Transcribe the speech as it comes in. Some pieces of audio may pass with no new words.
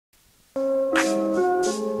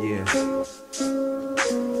Get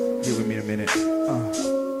with me a minute.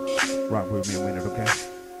 Rock with me a minute, okay?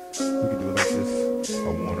 We can do it like this. I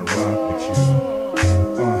wanna rock with you.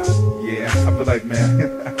 Yeah, I feel like, man.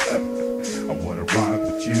 I wanna rock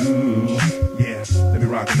with you. Yeah, let me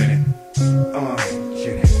rock a minute.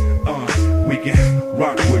 Shit. We can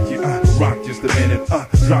rock with you. Rock just a minute.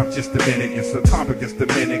 Drop just a minute. It's a topic just a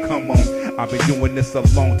minute. Come on. I've been doing this a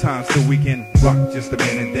long time, so we can rock just a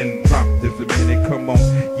minute, then drop just a minute. Come on.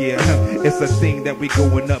 Yeah, it's a thing that we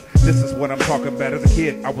going up. This is what I'm talking about. As a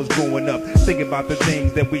kid, I was growing up, thinking about the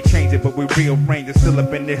things that we changed it, but we rearranged it. Still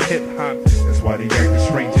up in the hip hop. That's why they acting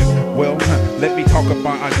strangers. Well, let me talk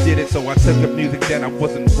about I did it. So I took the music that I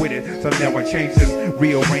wasn't with it. So now I changed it,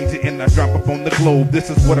 rearranged it, and I drop up on the globe. This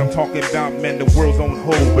is what I'm talking about, man. The world's on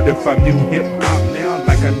hold. But if I knew hip hop now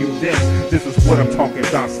like I knew then, this is what I'm talking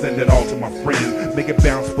about. Send it all to my friends. Make it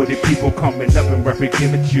bounce for the people coming up and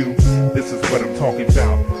representing you. This is what I'm talking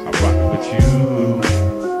about. I'm rocking with you.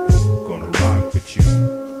 Gonna rock with you.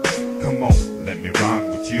 Come on, let me rock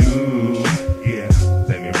with you. Yeah,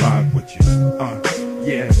 let me rock with you.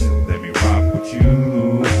 Yeah, let me rock with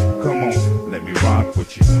you. Come on, let me rock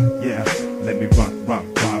with you. Yeah, let me rock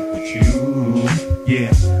with you.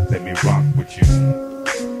 Yeah, let me rock with you.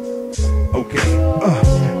 Okay,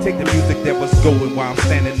 take the music that was going while I'm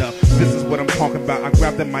standing up. This is what I'm talking about. I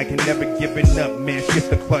grab the mic and never giving up. Man, shift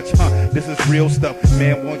the clutch, this is real stuff.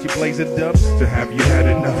 Man, won't you blaze it up? To have you had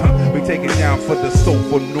enough? We take it down for the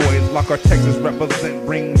soulful noise. Like our Texas represent,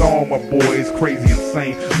 bring all my boys. Crazy,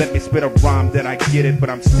 insane. Let me spit a rhyme that I get it, but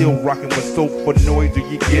I'm still rocking with soulful noise. Do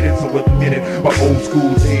you get it? So admit it. My old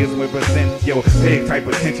school days represent, yo, big type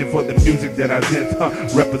attention for the music that I did.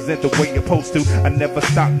 Represent the way you're supposed to. I never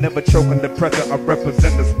stop, never choking the pressure. I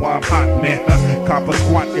represent, that's why I'm hot, man. Copper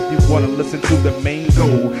squat if you wanna listen to the main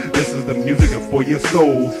goal. This is the music for your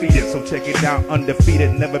soul. Feed it, so check it out.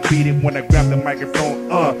 Undefeated, never beat it when I grab the microphone.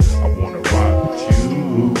 I wanna rock with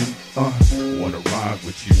you. Wanna rock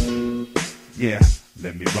with you. Yeah,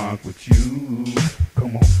 let me rock with you.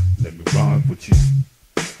 Come on, let me rock with you.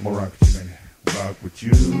 I'm gonna rock with you, man. Rock with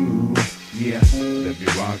you. Yeah, let me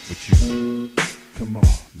rock with you. Come on,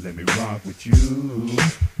 let me rock with you.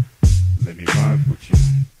 Let me rock with you.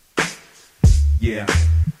 Yeah,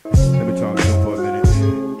 let me talk to you for a minute.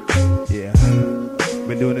 Yeah,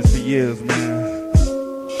 been doing this for years, man.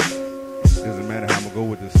 Doesn't matter how I'm gonna go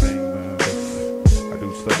with this thing, man. I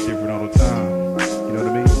do stuff different all the time. You know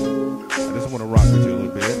what I mean? I just wanna rock with you a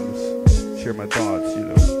little bit. Just share my thoughts, you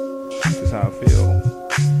know. Just how I feel.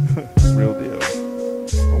 Real deal.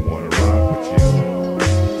 I wanna rock with you.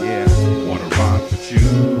 Yeah, wanna rock with you.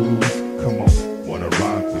 Come on, wanna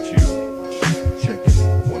rock with you. Check it,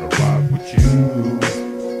 wanna rock with you.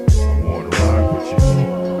 I wanna rock with you.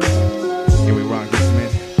 Can we rock this,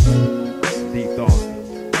 man? Deep thought.